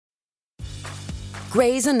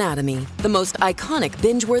Grey's Anatomy, the most iconic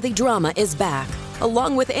binge-worthy drama, is back,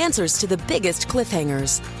 along with answers to the biggest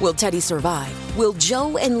cliffhangers. Will Teddy survive? Will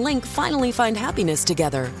Joe and Link finally find happiness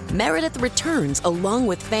together? Meredith returns along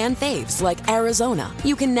with fan faves like Arizona.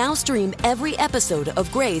 You can now stream every episode of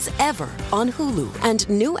Grey's ever on Hulu, and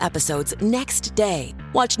new episodes next day.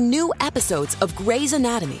 Watch new episodes of Grey's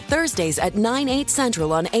Anatomy Thursdays at 9/8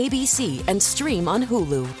 Central on ABC and stream on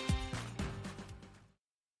Hulu.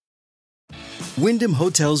 Wyndham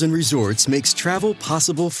Hotels & Resorts makes travel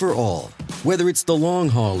possible for all. Whether it's the long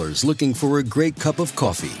haulers looking for a great cup of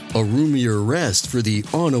coffee, a roomier rest for the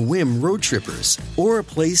on-a-whim road trippers, or a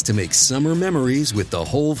place to make summer memories with the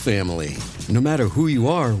whole family. No matter who you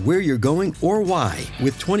are, where you're going, or why,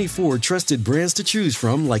 with 24 trusted brands to choose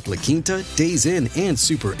from like La Quinta, Days Inn, and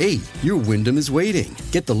Super 8, your Wyndham is waiting.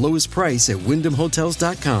 Get the lowest price at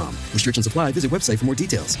WyndhamHotels.com. Restrictions apply. Visit website for more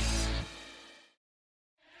details.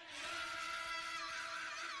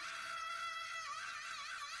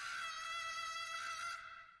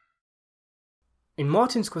 In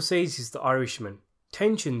Martin Scorsese's The Irishman,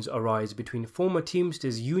 tensions arise between former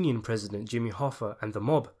Teamsters Union President Jimmy Hoffa and the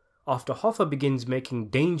mob after Hoffa begins making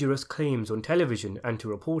dangerous claims on television and to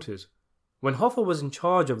reporters. When Hoffa was in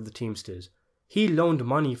charge of the Teamsters, he loaned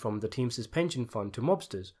money from the Teamsters pension fund to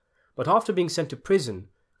mobsters, but after being sent to prison,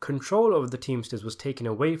 control of the Teamsters was taken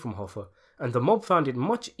away from Hoffa, and the mob found it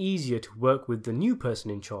much easier to work with the new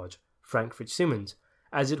person in charge, Frank Fitzsimmons,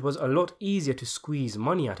 as it was a lot easier to squeeze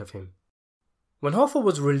money out of him. When Hoffa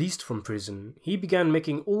was released from prison, he began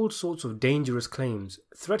making all sorts of dangerous claims,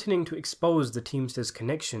 threatening to expose the Teamsters'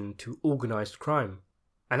 connection to organised crime.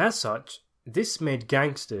 And as such, this made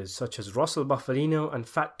gangsters such as Russell Bufalino and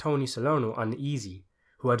Fat Tony Salerno uneasy,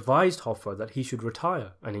 who advised Hoffa that he should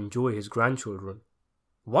retire and enjoy his grandchildren.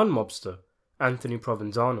 One mobster, Anthony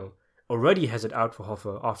Provenzano, already has it out for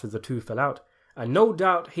Hoffa after the two fell out, and no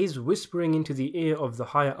doubt his whispering into the ear of the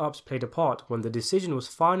higher-ups played a part when the decision was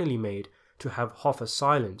finally made to have Hoffa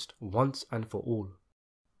silenced once and for all.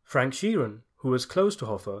 Frank Sheeran, who was close to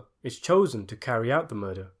Hoffa, is chosen to carry out the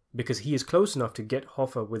murder because he is close enough to get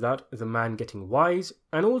Hoffa without the man getting wise,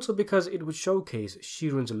 and also because it would showcase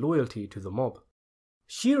Sheeran's loyalty to the mob.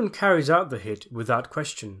 Sheeran carries out the hit without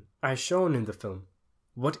question, as shown in the film.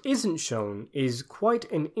 What isn't shown is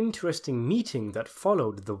quite an interesting meeting that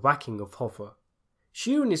followed the whacking of Hoffa.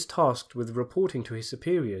 Sheeran is tasked with reporting to his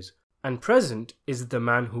superiors, and present is the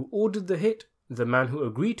man who ordered the hit, the man who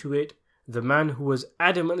agreed to it, the man who was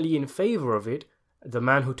adamantly in favour of it, the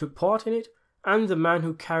man who took part in it, and the man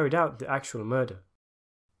who carried out the actual murder.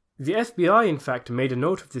 The FBI in fact made a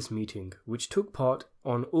note of this meeting, which took part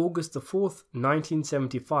on August the 4th,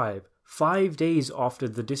 1975, 5 days after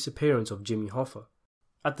the disappearance of Jimmy Hoffa,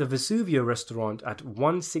 at the Vesuvio restaurant at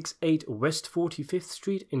 168 West 45th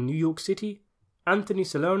Street in New York City. Anthony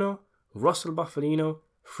Salerno, Russell Bufalino,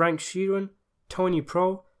 Frank Sheeran, Tony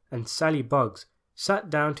Pro, and Sally Buggs sat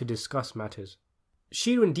down to discuss matters.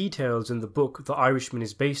 Sheeran details in the book The Irishman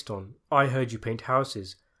is based on, I Heard You Paint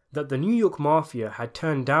Houses, that the New York Mafia had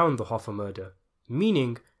turned down the Hoffa murder,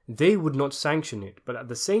 meaning they would not sanction it, but at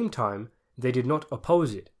the same time, they did not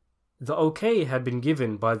oppose it. The okay had been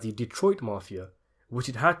given by the Detroit Mafia, which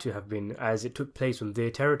it had to have been as it took place on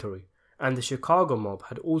their territory, and the Chicago mob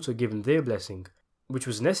had also given their blessing, which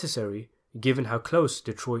was necessary given how close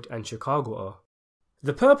Detroit and Chicago are.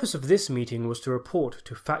 The purpose of this meeting was to report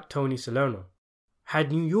to Fat Tony Salerno.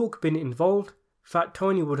 Had New York been involved, Fat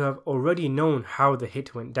Tony would have already known how the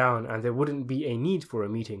hit went down and there wouldn't be a need for a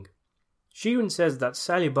meeting. Sheeran says that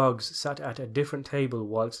Sally Buggs sat at a different table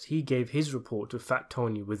whilst he gave his report to Fat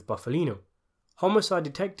Tony with Bufalino. Homicide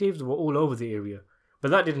detectives were all over the area,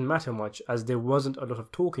 but that didn't matter much as there wasn't a lot of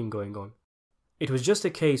talking going on. It was just a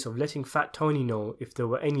case of letting Fat Tony know if there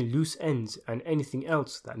were any loose ends and anything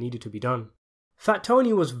else that needed to be done. Fat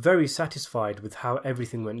Tony was very satisfied with how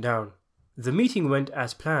everything went down. The meeting went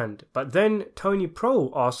as planned, but then Tony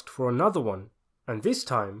Pro asked for another one, and this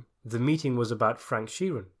time the meeting was about Frank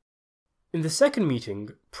Sheeran. In the second meeting,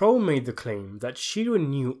 Pro made the claim that Sheeran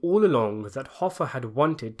knew all along that Hoffa had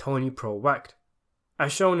wanted Tony Pro whacked.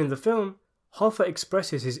 As shown in the film, Hoffa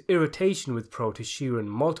expresses his irritation with Pro to Sheeran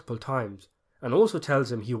multiple times, and also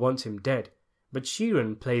tells him he wants him dead, but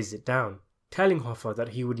Sheeran plays it down, telling Hoffa that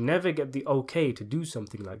he would never get the okay to do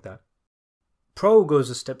something like that. Pro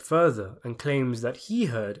goes a step further and claims that he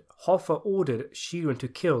heard Hoffa ordered Sheeran to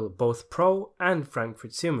kill both Pro and Frank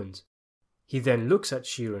Fitzsimmons. He then looks at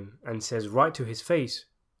Sheeran and says right to his face,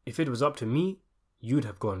 "If it was up to me, you'd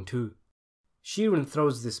have gone too." Sheeran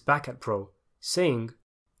throws this back at Pro, saying,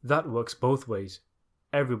 "That works both ways.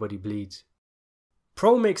 Everybody bleeds."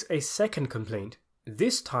 Pro makes a second complaint,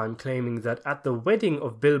 this time claiming that at the wedding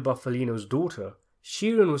of Bill Bufalino's daughter,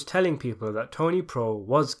 Sheeran was telling people that Tony Pro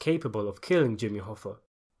was capable of killing Jimmy Hoffa,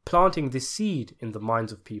 planting this seed in the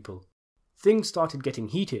minds of people. Things started getting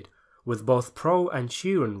heated, with both Pro and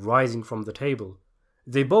Sheeran rising from the table.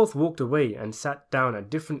 They both walked away and sat down at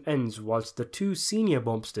different ends whilst the two senior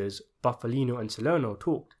mobsters, Bufalino and Salerno,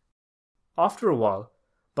 talked. After a while,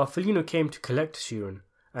 Bufalino came to collect Sheeran,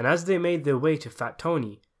 and as they made their way to Fat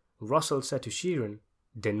Tony, Russell said to Sheeran,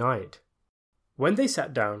 "Deny it." When they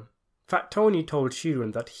sat down, Fat Tony told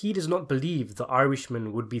Sheeran that he does not believe the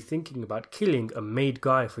Irishman would be thinking about killing a made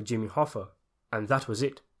guy for Jimmy Hoffa, and that was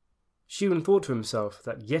it. Sheeran thought to himself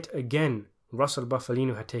that yet again Russell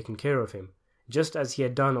Bufalino had taken care of him, just as he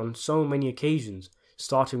had done on so many occasions,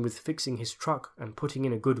 starting with fixing his truck and putting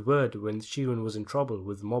in a good word when Sheeran was in trouble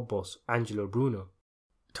with mob boss Angelo Bruno.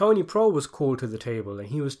 Tony Pro was called to the table and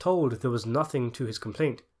he was told there was nothing to his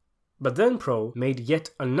complaint. But then Pro made yet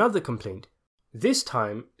another complaint, this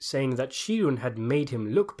time saying that Sheeran had made him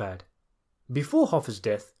look bad. Before Hoffa's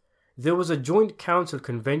death, there was a joint council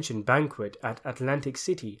convention banquet at Atlantic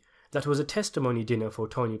City that was a testimony dinner for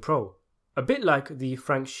Tony Pro, a bit like the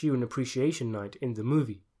Frank Sheeran Appreciation Night in the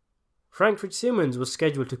movie. Frank Fitzsimmons was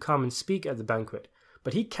scheduled to come and speak at the banquet,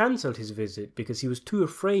 but he cancelled his visit because he was too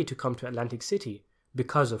afraid to come to Atlantic City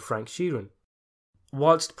because of Frank Sheeran.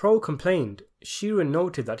 Whilst Pro complained, Sheeran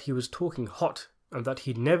noted that he was talking hot and that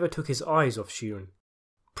he never took his eyes off Sheeran.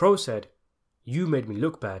 Pro said, "You made me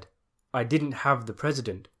look bad. I didn't have the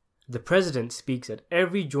president. The president speaks at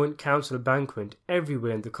every joint council banquet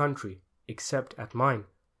everywhere in the country, except at mine.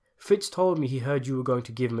 Fitz told me he heard you were going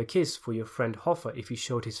to give him a kiss for your friend Hoffa if he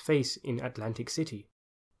showed his face in Atlantic City."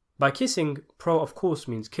 By kissing, Pro of course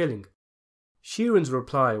means killing. Sheeran's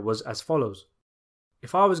reply was as follows: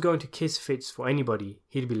 "If I was going to kiss Fitz for anybody,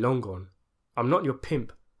 he'd be long gone. I'm not your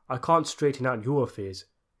pimp. I can't straighten out your affairs.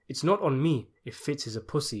 It's not on me if Fitz is a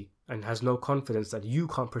pussy and has no confidence that you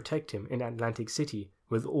can't protect him in Atlantic City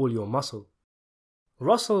with all your muscle."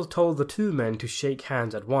 Russell told the two men to shake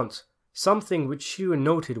hands at once, something which Sheeran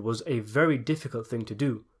noted was a very difficult thing to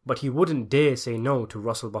do, but he wouldn't dare say no to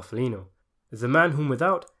Russell Bufalino, the man whom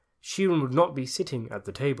without, Sheeran would not be sitting at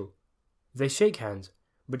the table. They shake hands,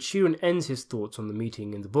 but Sheeran ends his thoughts on the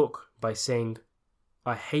meeting in the book by saying,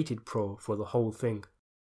 "I hated Pro for the whole thing."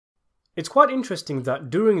 It's quite interesting that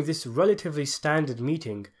during this relatively standard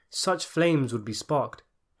meeting, such flames would be sparked.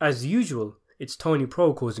 As usual, it's Tony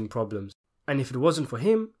Pro causing problems, and if it wasn't for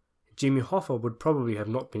him, Jimmy Hoffa would probably have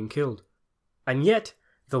not been killed. And yet,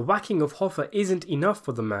 the whacking of Hoffa isn't enough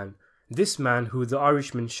for the man. This man who the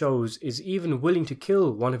Irishman shows is even willing to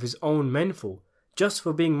kill one of his own men just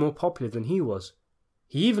for being more popular than he was.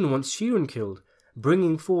 He even wants Sheeran killed,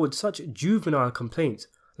 bringing forward such juvenile complaints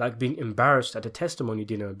like being embarrassed at a testimony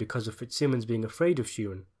dinner because of Fitzsimmons being afraid of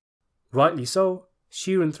Sheeran. Rightly so,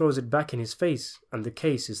 Sheeran throws it back in his face and the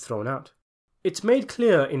case is thrown out. It's made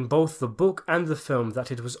clear in both the book and the film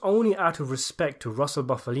that it was only out of respect to Russell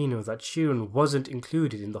Bufalino that Sheeran wasn't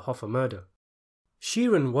included in the Hoffa murder.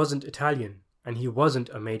 Sheeran wasn't Italian and he wasn't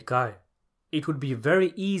a made guy. It would be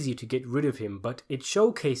very easy to get rid of him, but it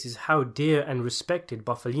showcases how dear and respected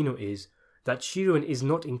Bufalino is that Sheeran is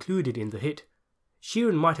not included in the hit.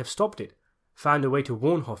 Sheeran might have stopped it, found a way to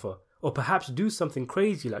warn Hoffa, or perhaps do something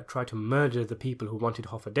crazy like try to murder the people who wanted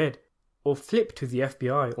Hoffa dead, or flip to the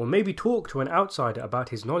FBI, or maybe talk to an outsider about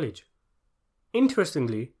his knowledge.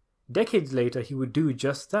 Interestingly, decades later he would do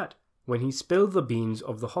just that when he spilled the beans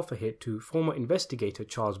of the Hoffa hit to former investigator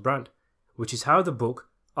Charles Brandt, which is how the book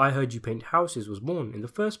I Heard You Paint Houses was born in the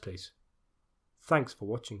first place. Thanks for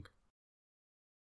watching.